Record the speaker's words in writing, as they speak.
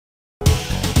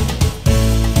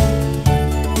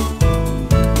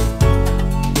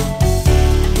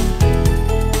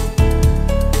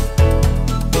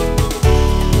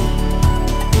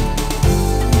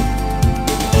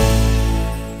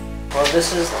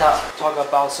This is talk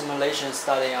about simulation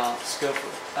study on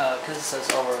consensus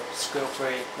over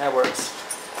scale-free networks.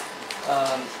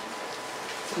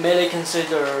 Mainly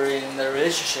considering the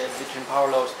relationship between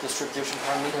power law distribution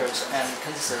parameters and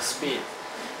consensus speed.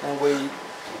 And we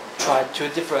tried two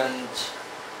different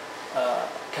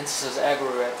consensus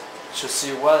algorithms to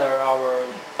see whether our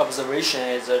observation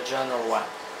is a general one.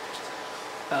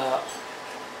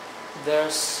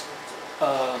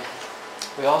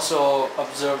 We also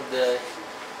observed the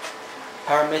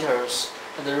parameters,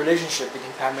 the relationship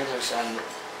between parameters and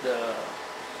the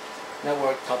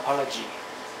network topology.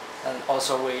 And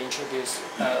also we introduced,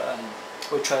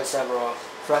 we tried several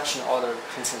fractional order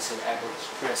consensus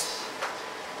algorithms.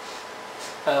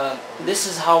 This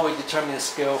is how we determine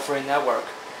scale-free network.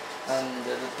 And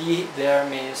the D there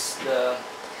means the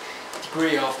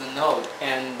degree of the node,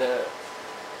 and the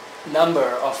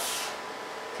number of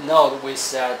node we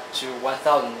set to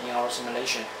 1000 in our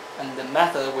simulation. And the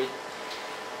method we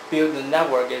build the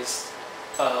network is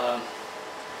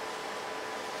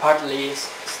partly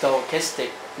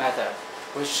stochastic method,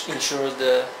 which ensures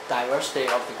the diversity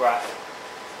of the graph.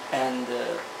 And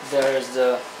there is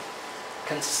the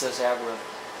consensus algorithm.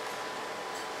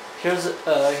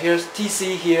 Here's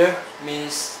TC here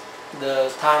means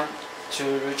the time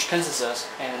to reach consensus,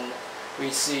 and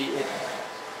we see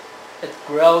it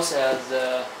grows as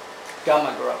the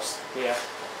gamma grows here,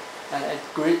 and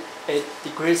it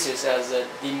decreases as the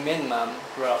D minimum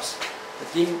grows. The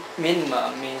D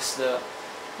minimum means the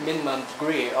minimum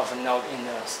degree of a node in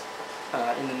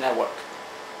the network.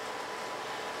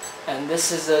 And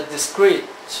this is a discrete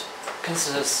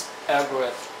consensus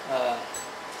algorithm,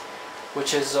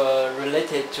 which is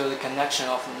related to the connection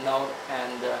of the node,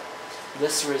 and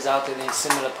this resulted in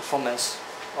similar performance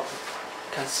of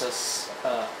consensus.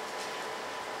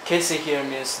 KC here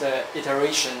means the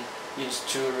iteration used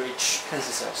to reach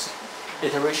consensus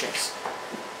iterations.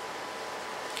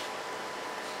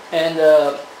 And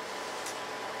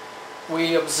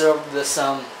we observed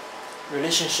some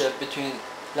relationship between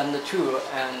lambda 2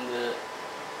 and the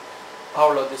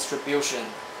power law distribution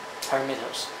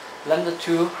parameters. Lambda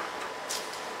 2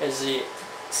 is the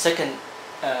second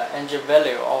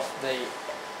eigenvalue of the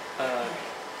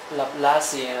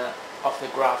Laplacian of the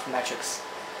graph matrix.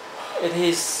 It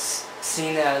is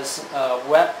seen as a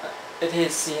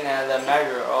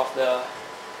measure of the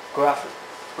graph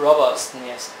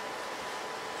robustness,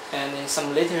 and in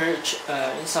some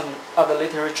other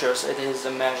literatures, it is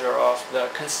a measure of the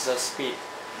consensus speed.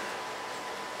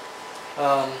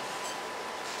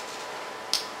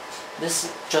 This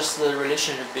is just the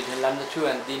relationship between lambda 2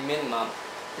 and D minimum.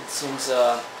 It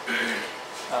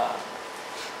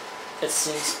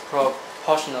seems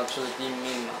proportional to the D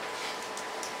minimum.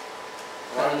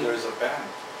 Why there is a band?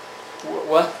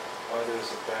 What? Why there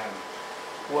is a band?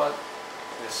 What?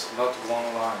 It's not one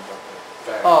line, but a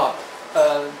band. Oh,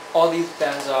 all these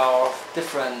bands are of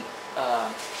different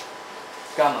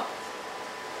gamma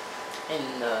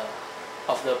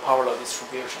of the power law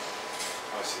distribution.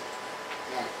 I see.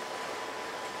 Yeah.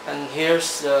 And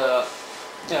here's the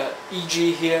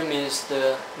EG here means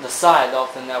the side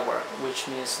of the network, which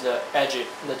means the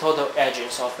total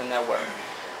edges of the network.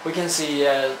 We can see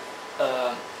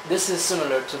this is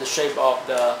similar to the shape of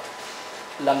the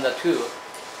lambda 2,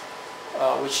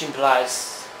 which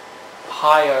implies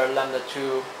higher lambda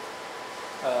 2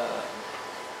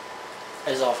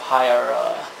 is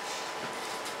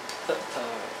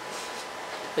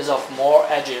of more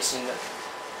edges in the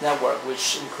network,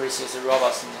 which increases the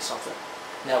robustness of the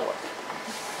network.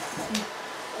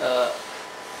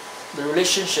 The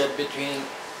relationship between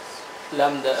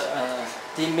lambda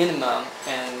D minimum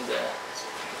and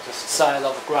the side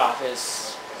of the graph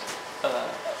is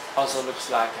also looks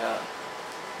like a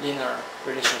linear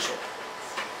relationship.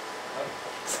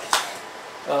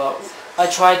 I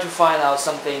tried to find out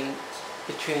something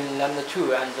between lambda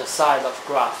 2 and the side of the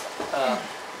graph.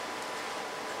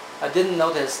 I didn't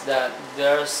notice that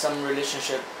there's some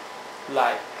relationship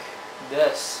like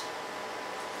this,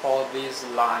 all these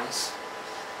lines.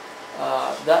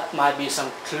 That might be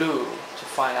some clue to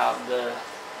find out the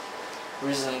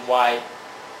reason why.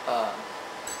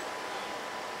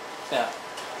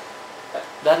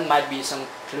 That might be some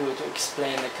clue to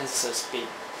explain the consensus speed.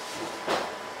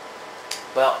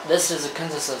 Well, this is the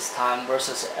consensus time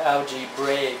versus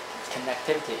algebraic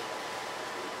connectivity.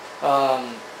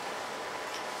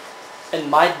 It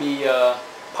might be a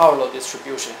power law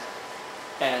distribution,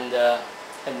 and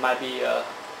it might be a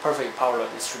perfect power law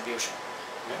distribution.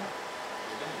 Yeah,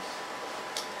 it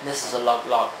is. This is a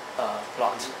log-log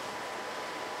plot.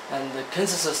 And the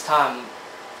consensus time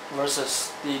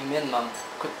versus the minimum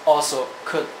could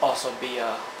also be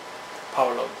a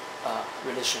power law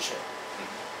relationship.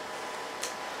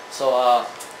 So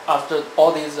after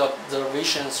all these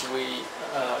observations, we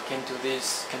came to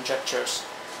these conjectures.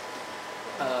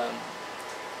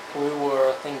 We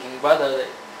were thinking whether the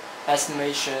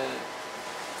estimated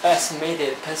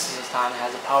consensus time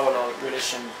has a power law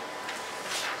relation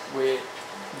with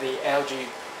the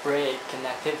algebraic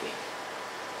connectivity,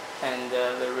 and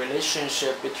the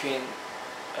relationship between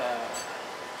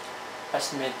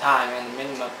estimated time and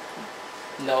minimum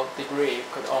node degree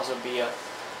could also be a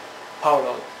power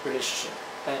law relationship.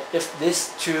 And if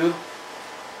these two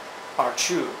are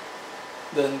true,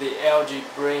 then the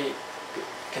algebraic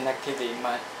connectivity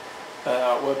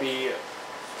will be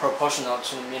proportional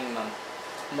to the minimum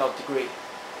node degree.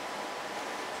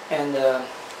 And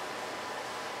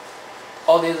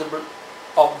all these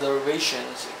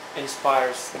observations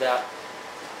inspires that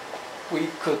we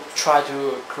could try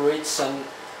to create some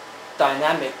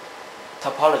dynamic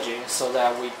topology so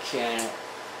that we can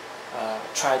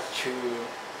try to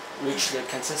reach the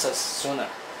consensus sooner.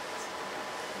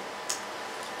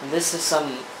 And this is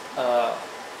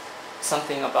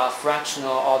something about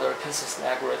fractional order consensus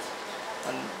algorithm,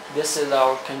 and this is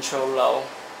our control law,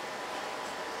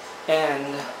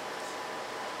 and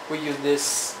we use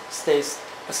this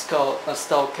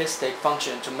stochastic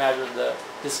function to measure the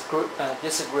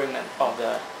disagreement of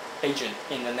the agent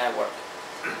in the network.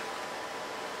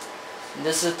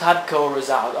 This is a typical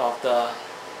result of the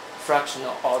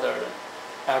fractional order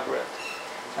algorithm.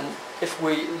 And if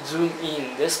we zoom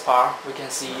in this part, we can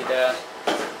see that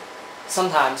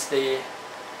sometimes the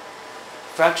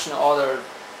fractional order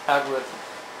algorithm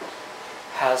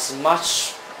has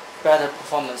much better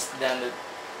performance than the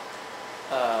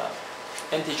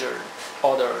integer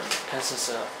order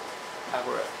consensus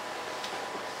algorithm.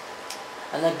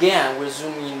 And again, we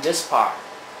zoom in this part.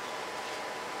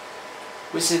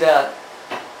 We see that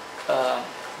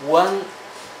one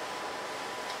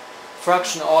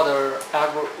fractional order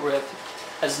algorithm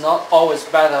is not always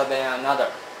better than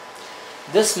another.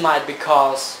 This might be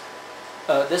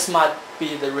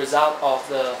the result of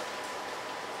the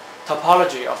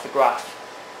topology of the graph,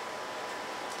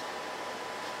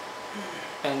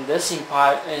 and this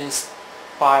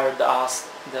inspired us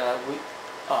that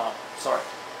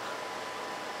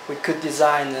we could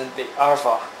design the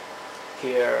alpha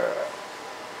here,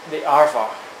 the alpha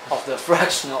of the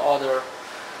fractional order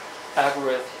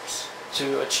algorithms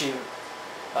to achieve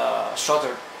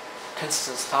shorter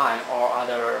consensus time or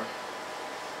other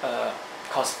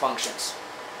cost functions.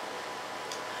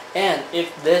 And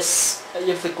if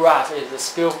the graph is a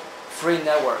scale-free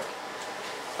network,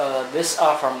 this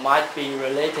alpha might be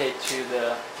related to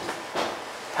the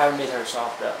parameters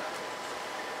of the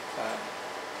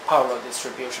power law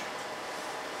distribution.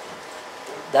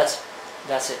 That's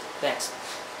it. Thanks.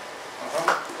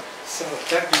 So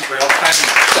thank you for your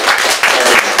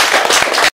time.